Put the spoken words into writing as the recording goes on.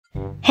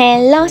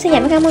Hello, xin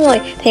chào tất cả mọi người.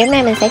 Thì hôm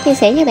nay mình sẽ chia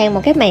sẻ với các bạn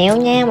một cái mẹo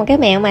nha. Một cái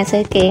mẹo mà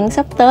sự kiện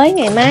sắp tới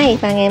ngày mai.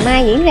 Và ngày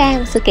mai diễn ra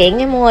sự kiện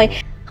nha mọi người.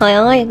 Trời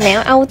ơi,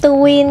 mẹo auto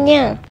win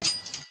nha.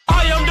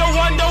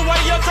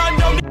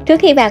 Trước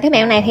khi vào cái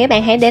mẹo này thì các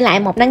bạn hãy để lại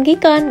một đăng ký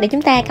kênh để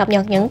chúng ta cập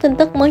nhật những tin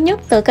tức mới nhất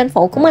từ kênh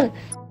phụ của mình.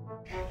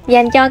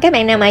 Dành cho các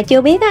bạn nào mà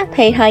chưa biết á,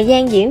 thì thời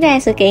gian diễn ra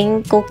sự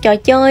kiện cuộc trò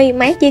chơi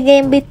máy chơi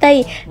game PT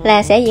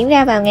là sẽ diễn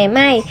ra vào ngày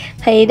mai.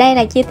 Thì đây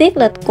là chi tiết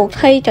lịch cuộc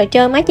thi trò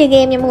chơi máy chơi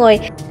game nha mọi người.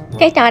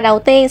 Cái trò đầu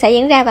tiên sẽ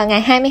diễn ra vào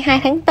ngày 22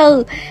 tháng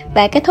 4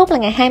 và kết thúc là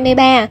ngày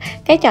 23.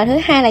 Cái trò thứ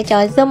hai là trò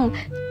Zoom,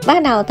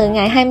 bắt đầu từ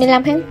ngày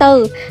 25 tháng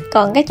 4.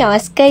 Còn cái trò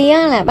Ski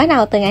á, là bắt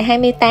đầu từ ngày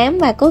 28.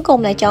 Và cuối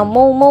cùng là trò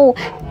Mu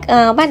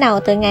bắt đầu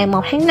từ ngày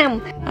 1 tháng 5.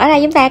 Ở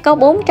đây chúng ta có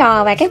 4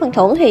 trò và các phần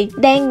thưởng thì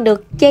đang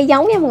được che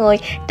giấu nha mọi người.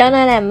 Cho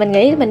nên là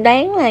mình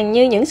đoán là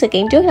như những sự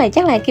kiện trước là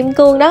chắc là kim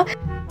cương đó.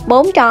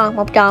 4 trò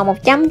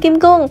 100 kim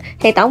cương.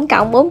 Thì tổng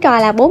cộng 4 trò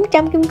là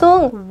 400 kim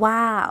cương.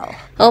 Wow.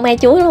 Ồ mày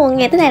chú luôn,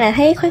 nghe tới đây là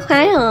thấy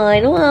khoái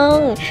rồi đúng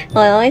không?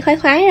 Trời ơi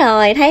khoái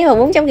rồi, thấy rồi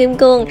 400 kim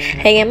cương.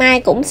 Thì ngày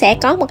mai cũng sẽ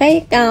có một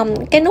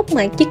cái nút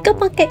mà chiếc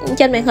cúp á,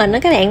 trên màn hình đó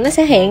các bạn, nó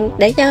sẽ hiện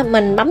để cho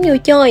mình bấm vô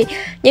chơi.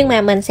 Nhưng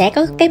mà mình sẽ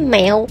có cái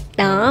mẹo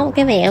đó, một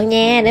cái mẹo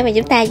nha, để mà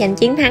chúng ta giành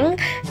chiến thắng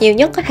nhiều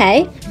nhất có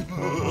thể.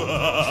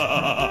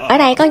 Ở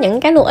đây có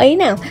những cái lưu ý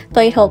nào,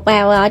 tùy thuộc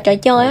vào trò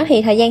chơi á,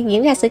 thì thời gian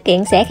diễn ra sự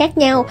kiện sẽ khác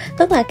nhau.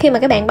 Tức là khi mà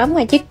các bạn bấm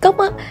vào chiếc cúp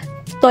á,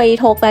 tùy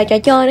thuộc vào trò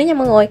chơi nữa nha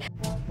mọi người.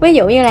 Ví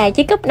dụ như là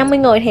chiếc cúp 50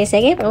 người thì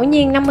sẽ ghép ngẫu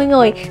nhiên 50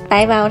 người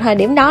tại vào thời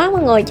điểm đó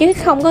mọi người, chứ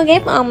không có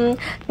ghép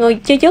người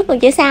chơi trước người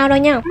chơi sau đâu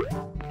nha.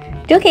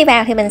 Trước khi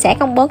vào thì mình sẽ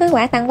công bố kết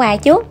quả tặng quà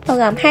trước, bao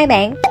gồm 2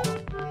 bạn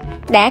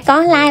đã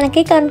có like đăng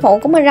ký kênh phụ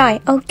của mình rồi.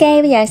 Ok,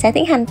 bây giờ sẽ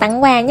tiến hành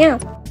tặng quà nha.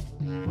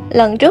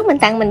 Lần trước mình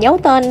tặng mình giấu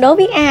tên đố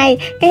biết ai,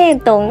 cái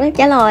Tường nó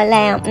trả lời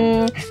là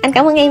anh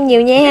cảm ơn em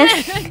nhiều nha.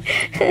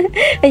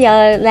 Bây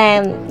giờ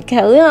là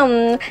thử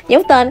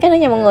giấu tên cái nữa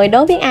nha mọi người,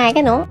 đố biết ai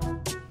cái nữa.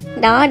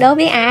 Đó, đố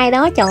biết ai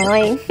đó, trời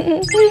ơi.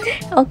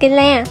 Ok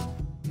la.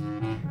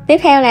 Tiếp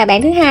theo là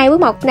bạn thứ hai, bước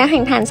 1 đã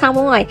hoàn thành xong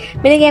rồi.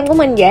 Mini game của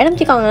mình dễ lắm,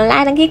 chỉ còn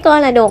like đăng ký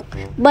kênh là được,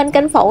 bên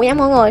kênh phụ nha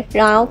mọi người.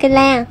 Rồi ok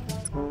la.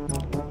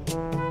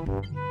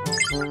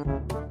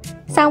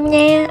 Xong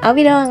nha. Ở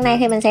video lần này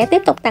thì mình sẽ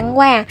tiếp tục tặng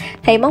quà.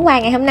 Thì món quà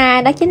ngày hôm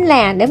nay đó chính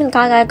là, để mình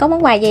coi coi có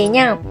món quà gì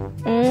nha.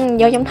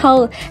 Vô trong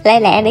thư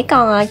lẹ để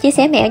còn chia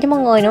sẻ mẹo cho mọi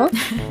người nữa.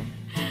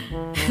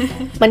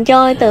 Mình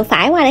chơi từ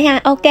phải qua đây ha.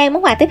 Ok,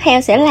 món quà tiếp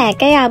theo sẽ là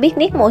cái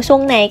picnic mùa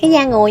xuân này, cái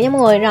da người nha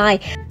mọi người. Rồi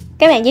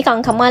các bạn chỉ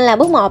cần comment là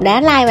bước 1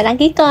 đã like và đăng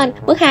ký kênh,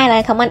 bước 2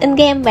 là comment in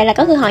game, vậy là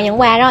có cơ hội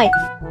nhận quà rồi.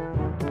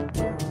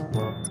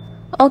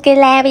 Ok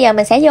la, bây giờ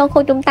mình sẽ vô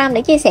khu trung tâm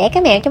để chia sẻ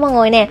cái mẹo cho mọi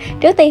người nè.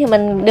 Trước tiên thì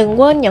mình đừng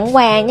quên nhận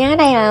quà nha.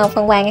 Đây là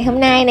phần quà ngày hôm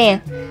nay nè.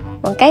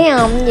 Một cái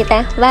gì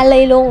ta,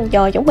 vali luôn.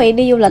 Trời, chuẩn bị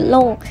đi du lịch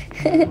luôn.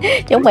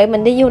 Chuẩn bị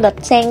mình đi du lịch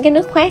sang cái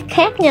nước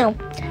khác nha.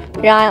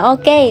 Rồi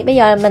ok, bây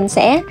giờ mình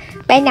sẽ,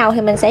 ban đầu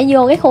thì mình sẽ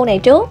vô cái khu này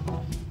trước.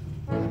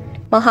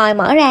 Một hồi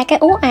mở ra cái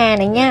ú à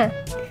này nha.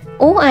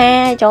 Ú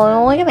à, trời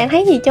ơi các bạn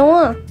thấy gì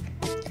chưa?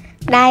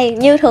 Đây,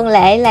 như thường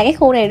lệ là cái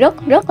khu này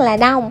rất là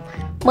đông.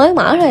 Mới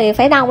mở thì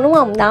phải đông đúng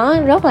không? Đó,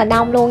 rất là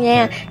đông luôn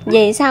nha.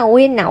 Vì sao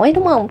win nổi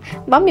đúng không?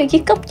 Bấm vô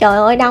chiếc cúp, trời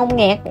ơi đông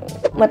nghẹt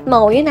mịt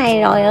mù dưới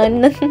này rồi.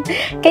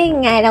 Cái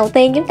ngày đầu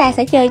tiên chúng ta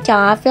sẽ chơi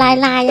trò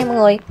Fly nha mọi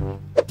người.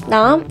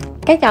 Đó,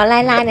 cái trò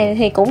Fly này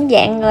thì cũng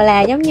dạng gọi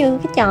là giống như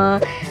cái trò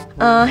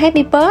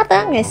Happy Bird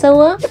á, ngày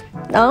xưa á.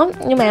 Đó,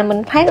 nhưng mà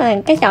mình thấy là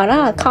cái trò đó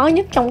là khó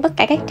nhất trong tất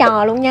cả các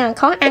trò luôn nha,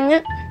 khó ăn á.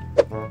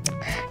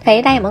 Thì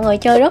ở đây mọi người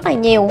chơi rất là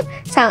nhiều.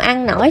 Sao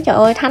ăn nổi, trời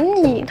ơi,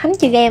 thánh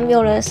chơi game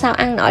vô là sao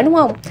ăn nổi đúng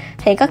không?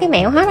 Thì có cái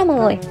mẹo hết đó mọi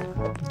người.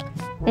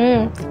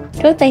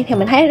 Trước tiên thì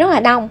mình thấy rất là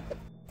đông.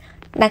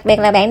 Đặc biệt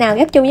là bạn nào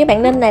ghép chung với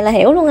bạn Ninh này là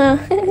hiểu luôn ha.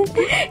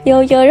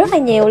 Vô chơi rất là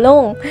nhiều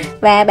luôn.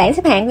 Và bảng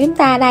xếp hạng của chúng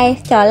ta đây,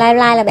 trò live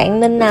là bạn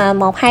Ninh là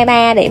 1, 2,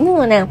 3 điểm đúng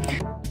không nào.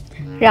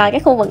 Rồi cái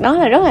khu vực đó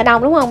là rất là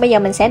đông đúng không? Bây giờ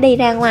mình sẽ đi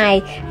ra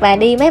ngoài và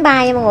đi máy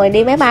bay nha mọi người.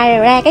 Đi máy bay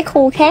rồi ra cái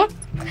khu khác.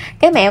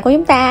 Cái mẹo của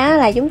chúng ta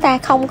là chúng ta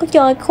không có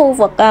chơi khu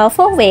vực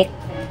phố Việt,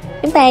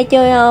 chúng ta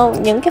chơi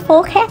những cái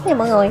phố khác nha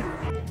mọi người.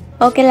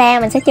 Ok la,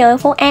 mình sẽ chơi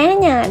phố Á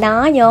nha.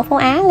 Đó, vô phố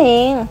Á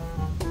liền.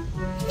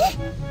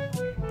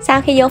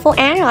 Sau khi vô phố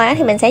Á rồi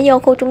thì mình sẽ vô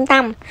khu trung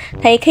tâm.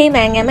 Thì khi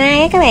mà ngày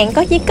mai các bạn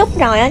có chiếc cúp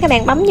rồi các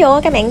bạn bấm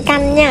vô, các bạn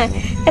canh nha.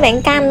 Các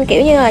bạn canh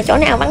kiểu như là chỗ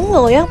nào vắng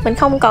người á, mình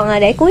không còn là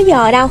để cuối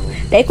giờ đâu.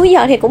 Để cuối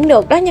giờ thì cũng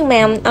được đó, nhưng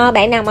mà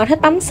bạn nào mà thích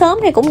bấm sớm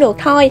thì cũng được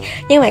thôi.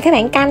 Nhưng mà các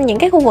bạn canh những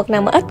cái khu vực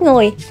nào mà ít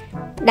người.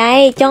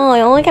 Đây,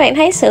 trời ơi, các bạn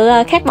thấy sự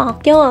khác bọt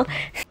chưa?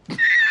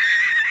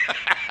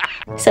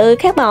 Sự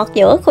khác bọt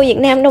giữa khu Việt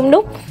Nam đông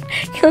đúc.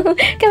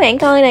 Các bạn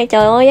coi này,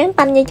 trời ơi, dán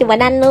tanh như chùm bà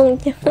đanh luôn.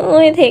 Trời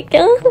ơi, thiệt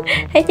chứ.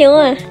 Thấy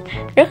chưa?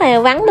 Rất là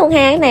vắng luôn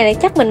ha. Cái này là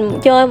chắc mình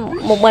chơi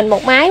một mình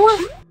một máy quá.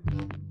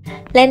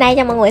 Lên đây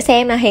cho mọi người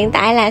xem là hiện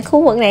tại là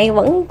khu vực này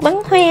vẫn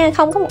vắng hoe,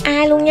 không có một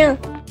ai luôn nha.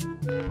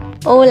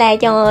 Ô là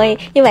trời,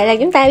 như vậy là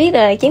chúng ta biết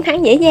rồi, chiến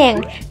thắng dễ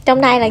dàng.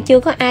 Trong đây là chưa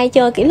có ai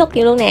chơi kỷ lục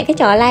gì luôn nè. Cái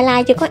trò lai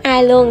lai chưa có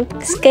ai luôn,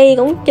 ski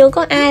cũng chưa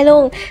có ai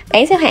luôn,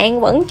 bảng xếp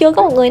hạng vẫn chưa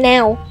có một người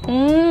nào.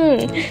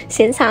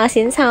 Xịn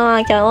sò.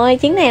 Trời ơi,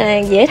 chiến này là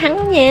dễ thắng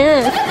lắm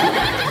nha.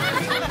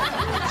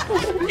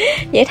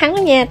 Dễ thắng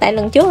lắm nha. Tại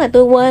lần trước là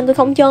tôi quên, tôi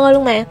không chơi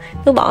luôn mà.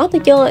 Tôi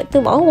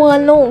bỏ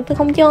quên luôn, tôi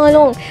không chơi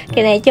luôn.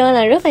 Kỳ này chơi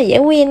là rất là dễ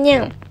win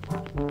nha.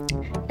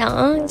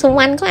 Đó, xung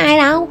quanh có ai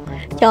đâu.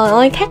 Trời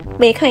ơi, khác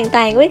biệt hoàn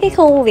toàn với cái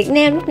khu Việt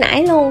Nam lúc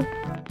nãy luôn.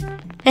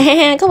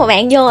 Có một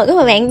bạn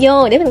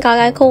vô, để mình coi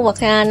coi khu vực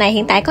này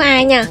hiện tại có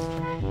ai nha.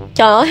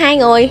 Trời ơi, 2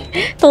 người,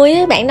 tôi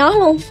với bạn đó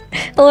luôn.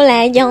 Tôi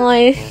là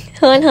rồi,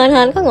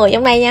 hên có người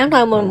trong đây nha.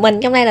 Thôi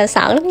mình trong đây là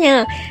sợ lắm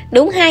nha.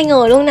 Đúng 2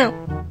 người luôn nè.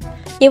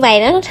 Như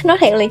vậy nó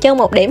thiệt là chơi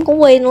 1 điểm cũng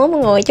win luôn,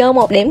 mọi người, chơi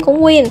 1 điểm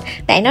cũng win.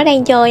 Bạn nó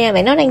đang chơi nha,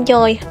 bạn nó đang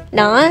chơi.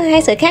 Đó,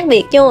 thấy sự khác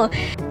biệt chưa?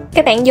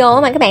 Các bạn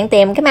vô mà các bạn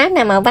tìm cái map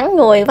nào mà vắng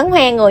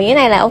hoe người như thế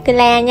này là ok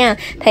la nha.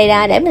 Thì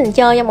là để mình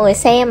chơi cho mọi người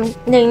xem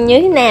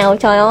như thế nào.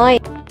 Trời ơi,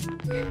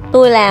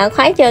 tôi là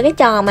khoái chơi cái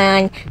trò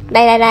mà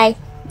đây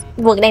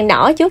vượt đèn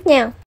đỏ trước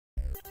nha.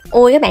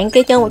 Ui, các bạn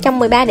kia chơi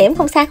 113 điểm,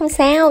 không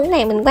sao, cái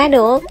này mình qua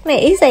được, cái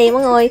này ý gì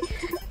mọi người.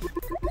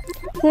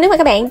 Nếu mà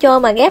các bạn chơi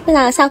mà ghép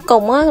sau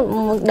cùng á,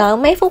 đợi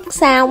mấy phút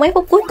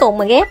cuối cùng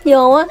mà ghép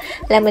vô á,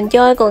 là mình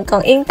chơi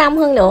còn yên tâm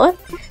hơn nữa.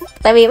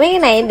 Tại vì mấy cái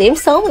này điểm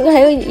số mình có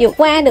thể vượt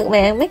qua được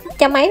mà, mấy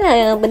trăm mấy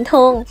là bình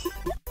thường.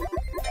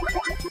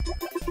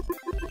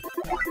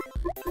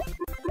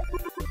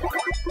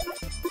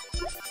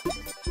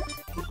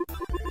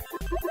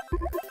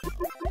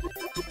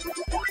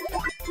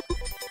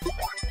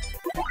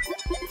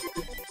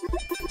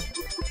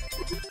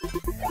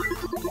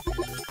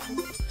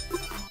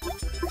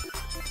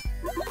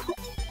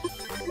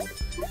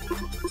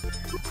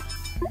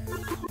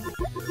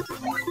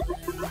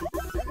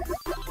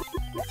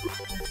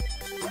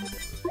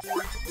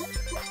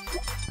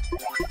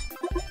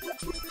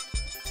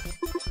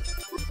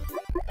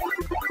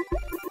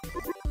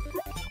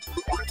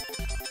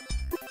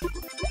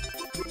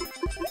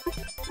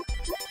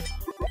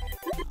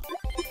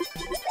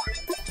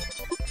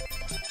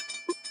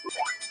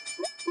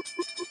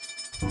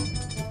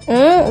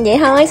 Vậy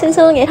thôi,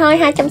 sương vậy thôi,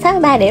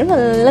 263 điểm là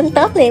lên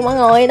top liền mọi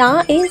người.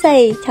 Đó,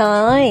 easy,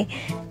 trời ơi,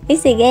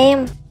 easy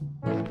game.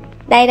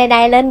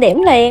 Đây, lên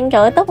điểm liền,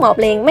 trời ơi, top 1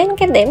 liền. Mấy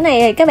cái điểm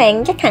này thì các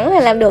bạn chắc hẳn là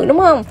làm được đúng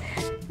không?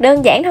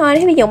 Đơn giản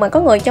thôi, ví dụ mà có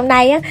người trong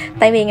đây á,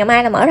 tại vì ngày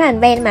mai là mở ra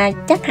event mà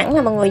chắc hẳn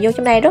là mọi người vô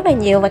trong đây rất là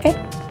nhiều, và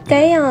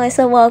cái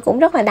server cũng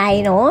rất là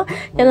đầy nữa.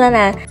 Cho nên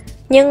là,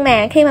 nhưng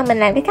mà khi mà mình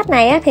làm cái cách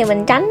này á, thì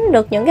mình tránh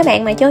được những cái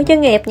bạn mà chơi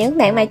chuyên nghiệp, những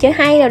bạn mà chơi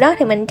hay rồi đó,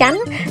 thì mình tránh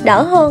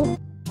đỡ hơn.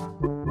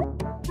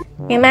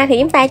 Ngày mai thì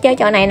chúng ta chơi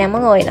trò này nè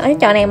mọi người. Đó,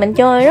 trò này mình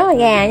chơi rất là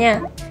gà nha.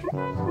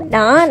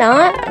 Đó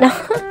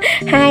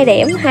 2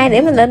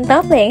 điểm mình lên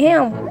top liền, thấy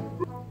không?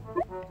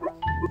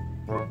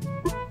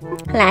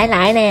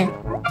 Lại nè.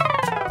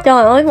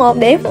 Trời ơi, 1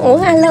 điểm. Ủa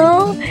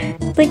alo,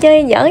 tôi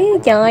chơi dở với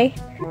trời.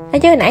 Nói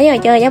chứ nãy giờ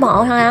chơi giả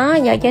bộ thôi đó,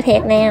 giờ chơi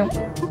thiệt nè.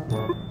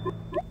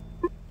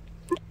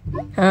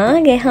 Đó,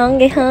 ghê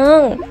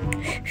hơn.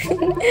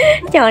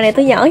 Trò này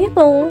tôi giỏi nhất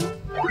luôn.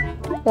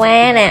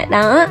 Qua nè,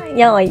 đó,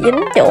 rồi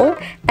dính chuẩn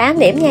 8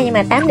 điểm nha, nhưng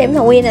mà 8 điểm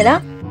là win rồi đó.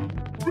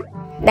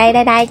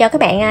 Đây cho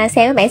các bạn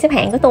xem cái bảng xếp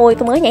hạng của tôi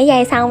mới nhảy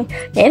dây xong,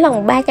 nhảy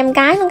lần 300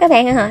 cái luôn các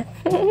bạn hả?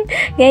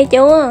 Ghê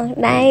chưa?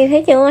 Đây,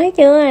 thấy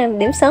chưa?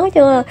 Điểm số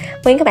chưa?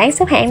 Nguyên cái bảng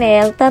xếp hạng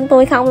này tên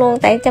tôi không luôn,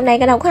 tại trong đây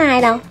có đâu có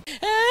ai đâu.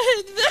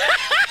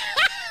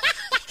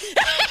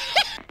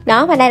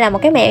 Đó, và đây là một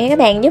cái mẹo nha các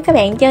bạn, giúp các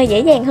bạn chơi dễ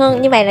dàng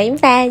hơn. Như vậy là chúng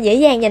ta dễ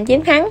dàng giành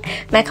chiến thắng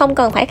mà không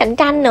cần phải cạnh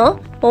tranh nữa.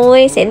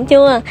 Ui, xịn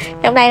chưa?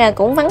 Trong đây là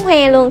cũng vắng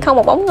hoe luôn, không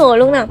một bóng người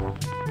luôn nè.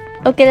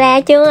 Ok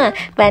la chưa?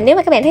 Và nếu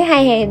mà các bạn thấy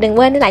hay thì đừng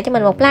quên để lại cho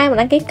mình một like và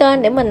đăng ký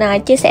kênh để mình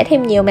chia sẻ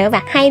thêm nhiều mẹo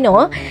vặt hay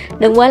nữa.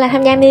 Đừng quên là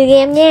tham gia mini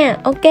game nha.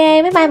 Ok,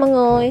 bye bye mọi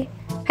người.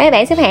 Thấy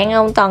bạn xếp hạng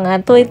không?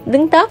 Toàn tôi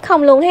đứng top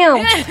không luôn, thấy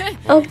không?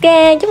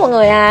 Ok, chúc mọi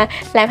người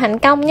làm thành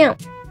công nha.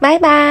 Bye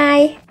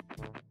bye.